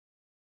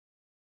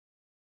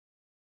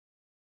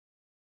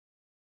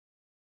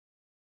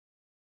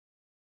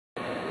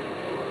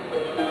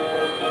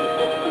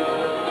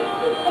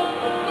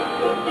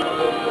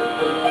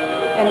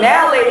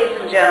Now, ladies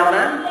and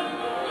gentlemen,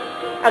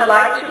 I'd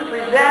like to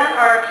present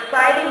our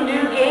exciting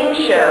new game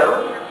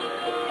show,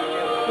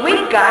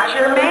 We've Got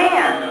Your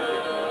Man.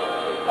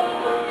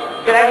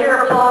 Did I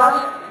hear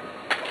applause?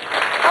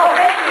 Oh,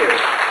 thank you.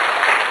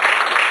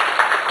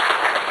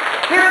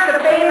 Here at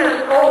the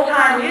famous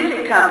old-time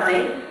music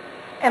company,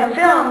 and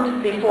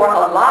filmed before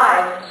a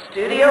live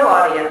studio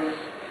audience,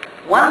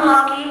 one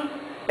lucky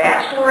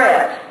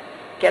bachelorette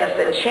gets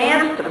the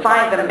chance to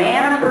find the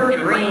man of her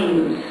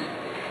dreams.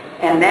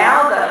 And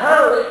now the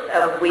host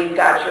of We've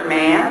Got Your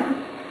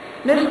Man,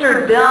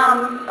 Mr.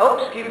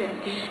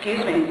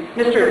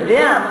 Mr.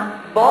 Dim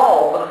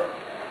Bulb.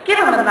 Give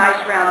him a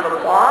nice round of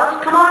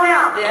applause. Come on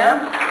out,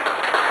 Dim.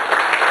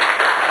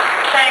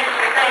 Thank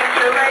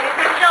you, ladies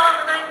and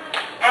gentlemen,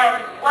 and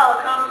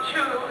welcome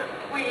to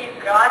We've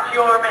Got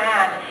Your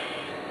Man,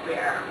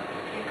 where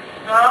we pick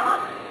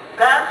some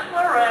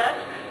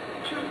bachelorette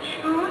to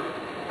choose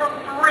from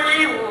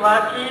 3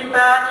 lucky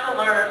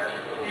bachelors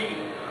to see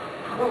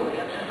who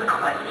answers the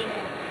question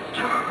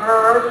to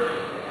her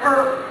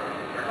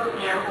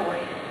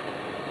choice.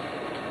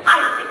 I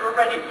think we're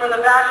ready for the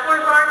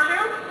bachelors, aren't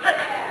you?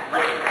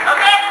 Okay,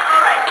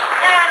 all right.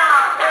 And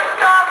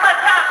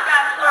let's have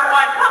bachelor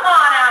 1. Come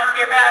on out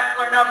here,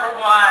 bachelor number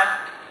 1.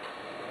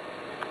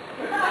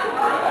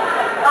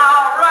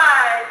 All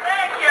right,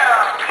 thank you.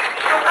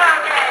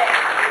 Okay.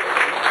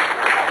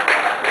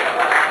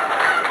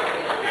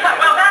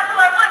 Well,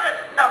 bachelor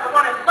number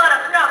 1 has let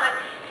us know that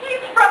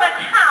he's from a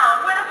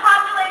town where the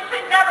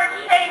population never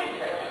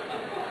changes.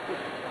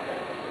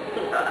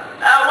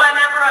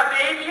 Whenever a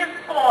baby is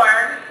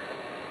born,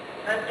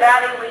 the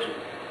daddy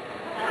leaves.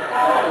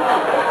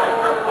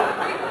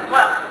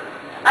 Well,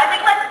 I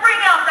think let's bring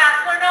out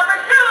bachelor number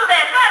 2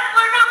 then.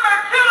 Bachelor number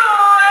 2!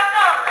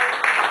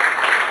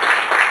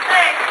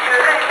 Thank you.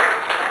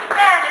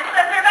 And it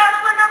says here,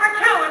 bachelor number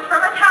 2 is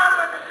from a town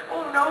where,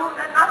 oh no,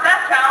 not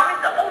that town,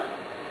 it's the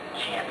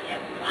Champion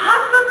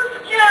Possum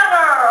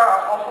Skinner.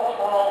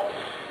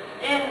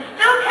 In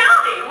Still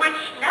County, which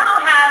now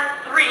has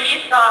 3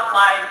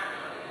 stoplights.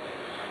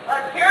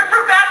 Let's hear it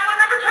for bachelor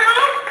number 2.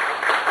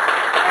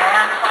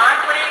 And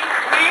finally,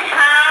 we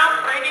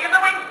have, waiting in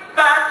the wings,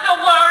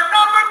 bachelor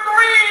number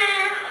 3.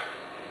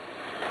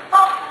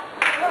 Oh,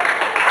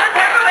 let's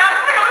hear it for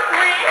bachelor number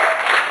 3.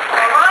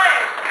 All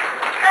right.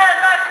 And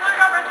bachelor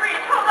number 3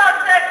 told us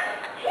that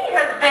he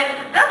has been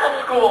to dental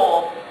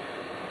school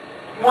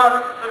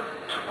once or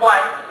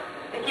twice.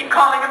 They keep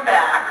calling him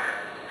back.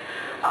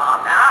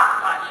 Not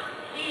much.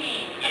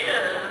 He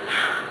is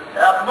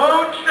the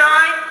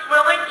moonshine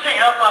swilling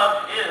champ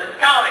of his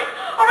county.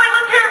 All right,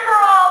 let's hear it for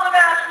all the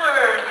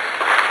bachelors.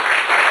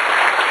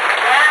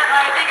 And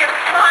I think it's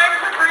time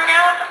to bring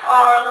out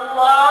our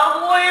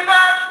lovely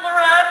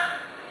bachelorette,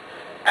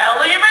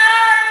 Ellie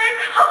Mae.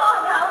 Come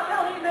on out,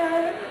 Ellie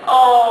Mae.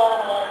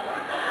 Oh,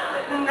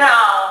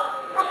 now,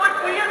 from what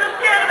we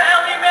understand of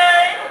Ellie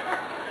Mae,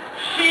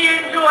 she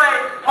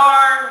enjoys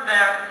barn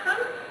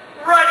dances,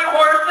 riding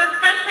horses,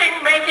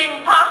 fishing,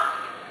 making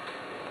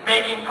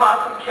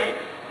possum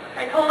cakes,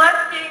 and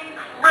collecting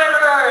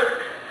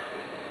critters.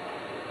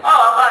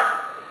 Oh, but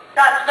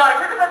that's not a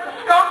critter, that's a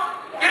skunk.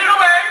 Get it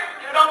away.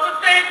 Get it off the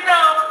stage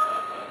now.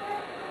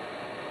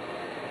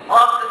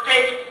 Off the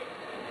stage.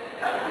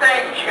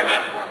 Thank you.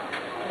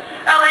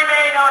 Ellie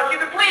Mae, now if you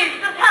could please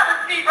just have a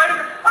seat right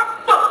over.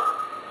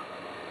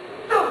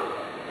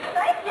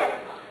 Thank you.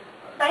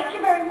 Thank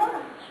you very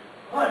much.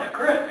 What a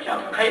grip,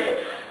 young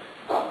lady.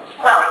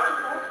 Well,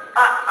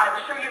 I'm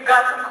sure you've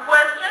got some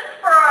questions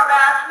for our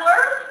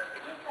bachelors.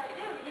 Yes, I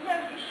do.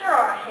 You sure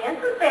are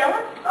handsome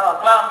fellas. Oh,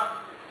 well,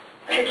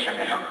 thank you,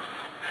 ma'am.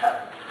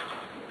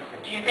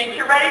 Do you think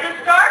you're ready to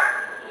start?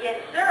 Yes,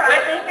 sir. I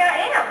think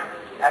I am.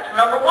 That's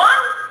number 1,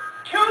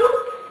 2,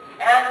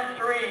 and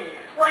 3.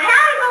 Well,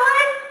 howdy,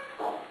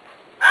 boys.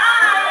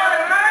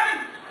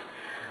 Hi.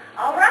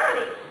 All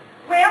righty.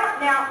 Well,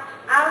 now,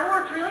 I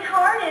worked really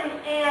hard,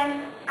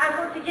 and I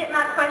worked to get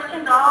my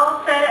questions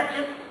all set up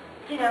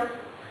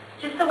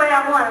just the way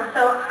I want them,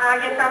 so I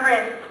guess I'm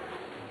ready.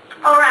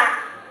 All right.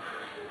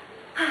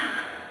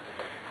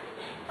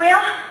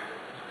 Well,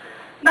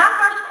 my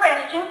first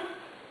question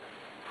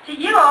to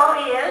you all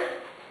is,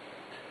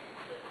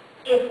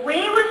 if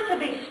we was to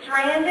be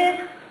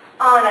stranded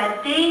on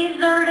a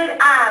deserted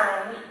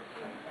island,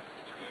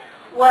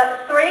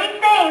 what 3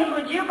 things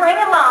would you bring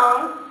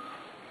along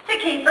to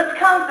keep us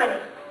company?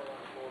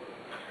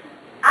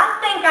 I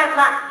think I'd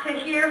like to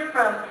hear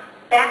from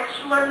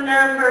bachelor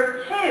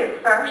number 2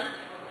 first.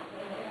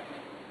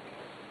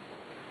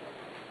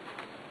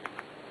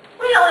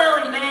 Well,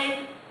 Ellie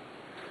Mae,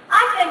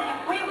 I think if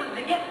we was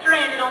to get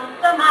stranded on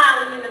some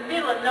island in the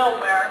middle of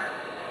nowhere,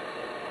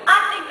 I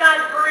think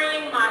I'd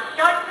bring my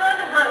shotgun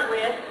to hunt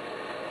with,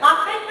 my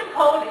fishing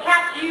pole to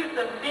catch you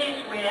some fish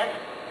with,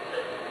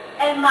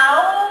 and my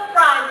old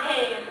frying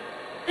pan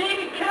so you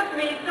could cook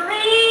me 3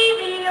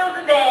 meals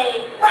a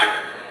day. Cook?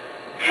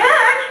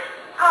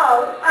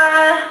 Oh,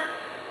 well,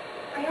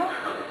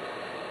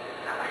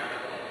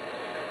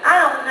 I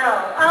don't know.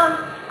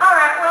 All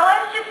right, well,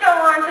 let's just go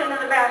on to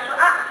another bachelor.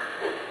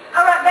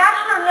 All right,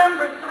 bachelor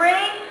number 3.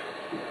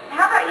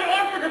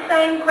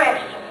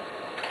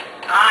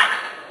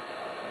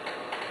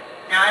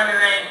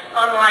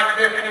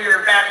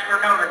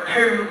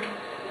 two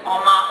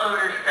on my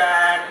other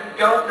side who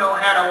don't know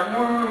how to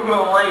woo a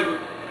lady.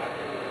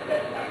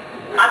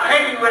 I'll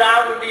tell you what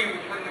I would do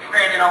if we were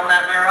stranded on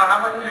that there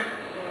island.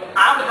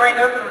 I would bring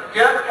up some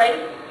duct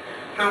tape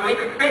so we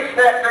could fix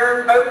that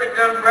darn boat that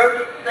done broke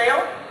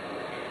itself.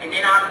 And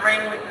then I'd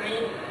bring with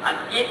me a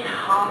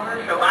guitar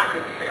so I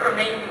could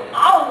serenade you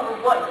all the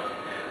way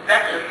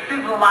back to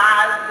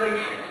civilized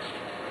places.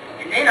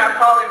 And then I'd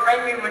probably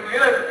bring me my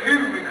jug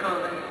too because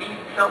I need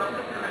something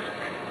to drink.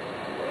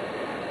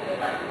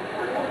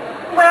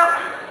 Well,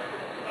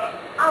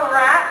 all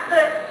right,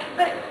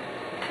 but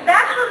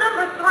bachelor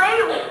number 3,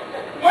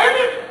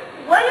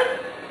 what if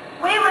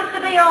we was to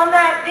be on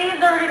that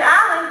deserted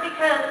island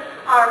because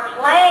our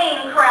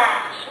plane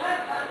crashed?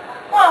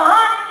 Well,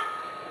 honey,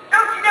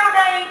 don't you know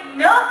that ain't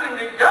nothing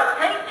that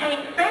duct tape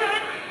can't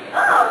fix?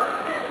 Oh,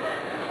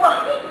 well,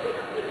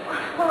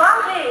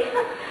 I'll be.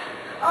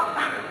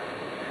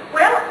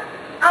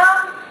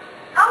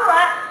 All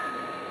right.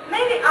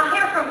 Maybe I'll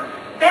hear from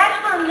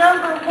bachelor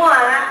number 1.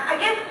 I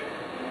guess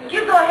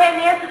you go ahead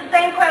and answer the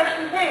same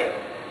question too.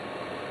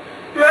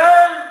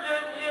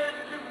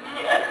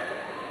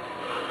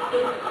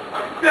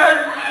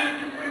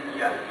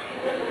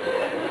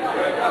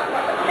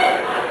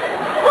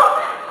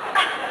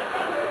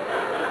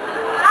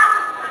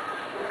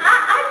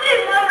 I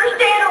didn't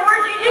understand a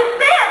word you just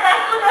said,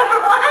 bachelor number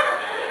 1.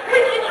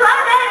 Could you try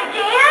that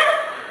again?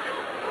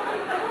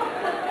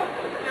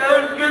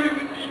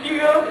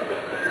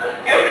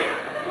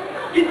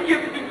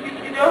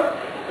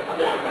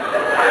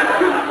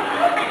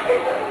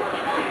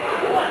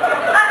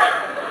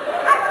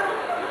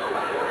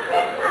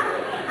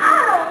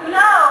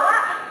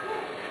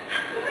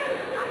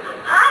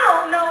 I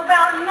don't know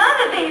about none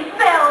of these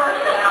fellas.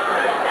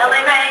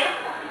 Ellie Mae,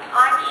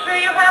 I'm sure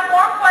you have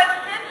more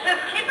questions.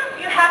 Just keep them.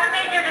 You haven't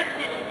made your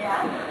decision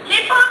yet.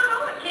 Keep on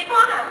going. Keep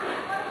on up.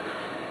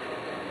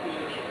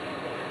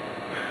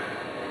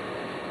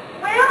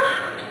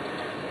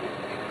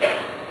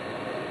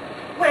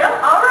 Well,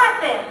 all right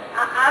then.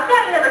 I've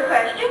got another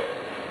question.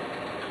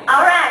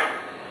 All right.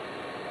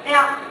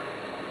 Now,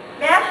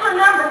 bachelor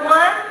number 1,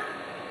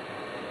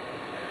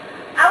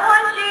 I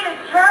want you to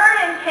turn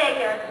and take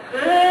a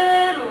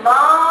good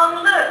long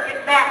look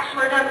at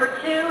bachelor number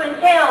 2 and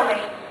tell me,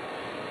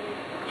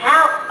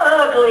 how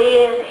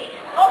ugly is he?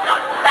 Oh, no.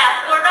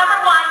 Bachelor number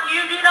 1,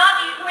 you do not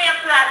need to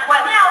answer that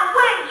question. Now,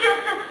 wait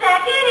just a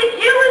second.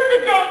 If you was to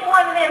date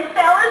one of them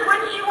fellas,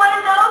 wouldn't you want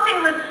to know if he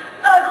was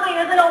ugly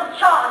as an old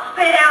chaw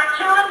spit out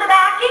chewing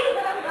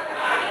tobacco?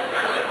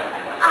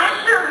 I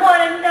sure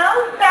want to know.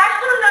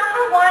 Bachelor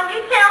number 1,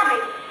 you tell me.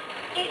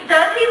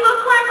 Does he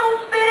look like old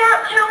spit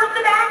out chewing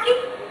tobacco?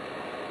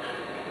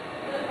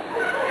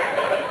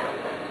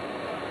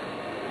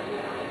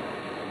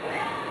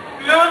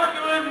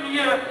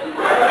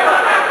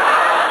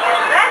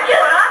 That's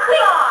your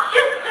applause.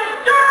 Just a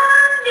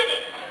darn did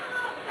it.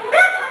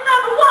 Bachelor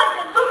number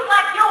 1 that looks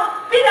like the old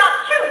spit out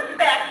chewing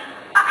tobacco.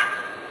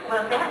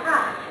 Was that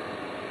right?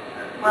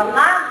 Well,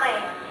 my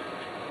land.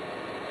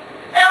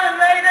 Ellie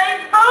Mae,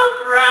 they both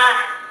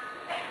right.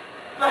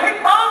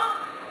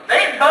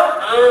 They both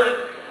ugly.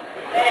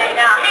 Hey,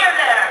 now, here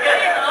there.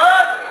 They're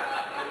ugly.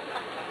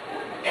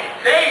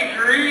 They's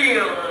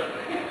real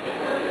ugly.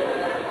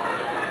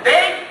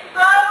 They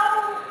so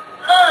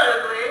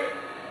ugly.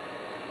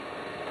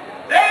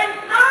 They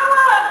so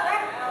ugly.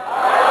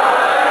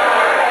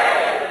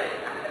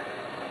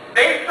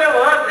 They so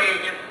ugly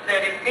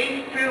that if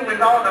these two was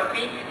on the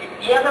beach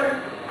together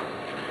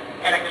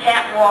and a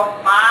cat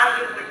walked by,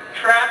 it would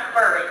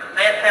transfer it.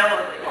 That's how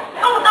ugly.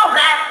 Oh, no,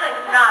 that's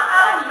not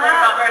bachelor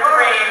number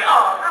 3.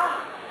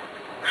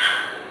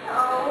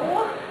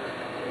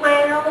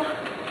 Well.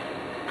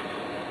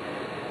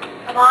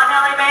 Come on,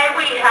 Ellie Mae,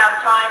 we have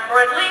time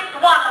for at least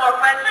one more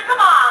question. Come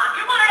on,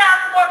 you wanted to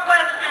ask more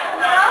questions.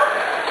 No.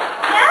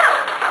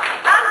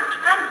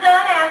 I'm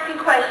done asking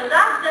questions.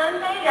 I've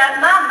done made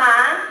up my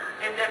mind.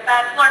 Is it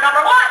bachelor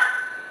number 1?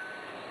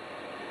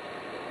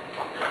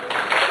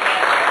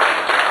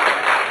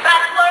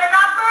 Bachelor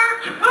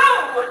number 2?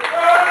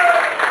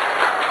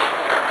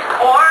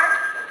 Or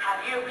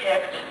have you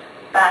picked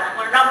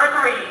bachelor number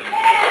 3?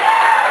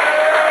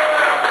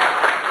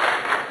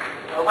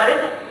 Well, what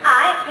is it?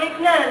 I ain't picked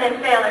none of them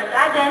fellers.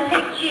 I done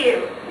picked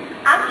you.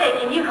 I'm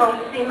taking you home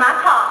to see my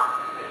pa.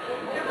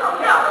 Oh,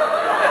 no.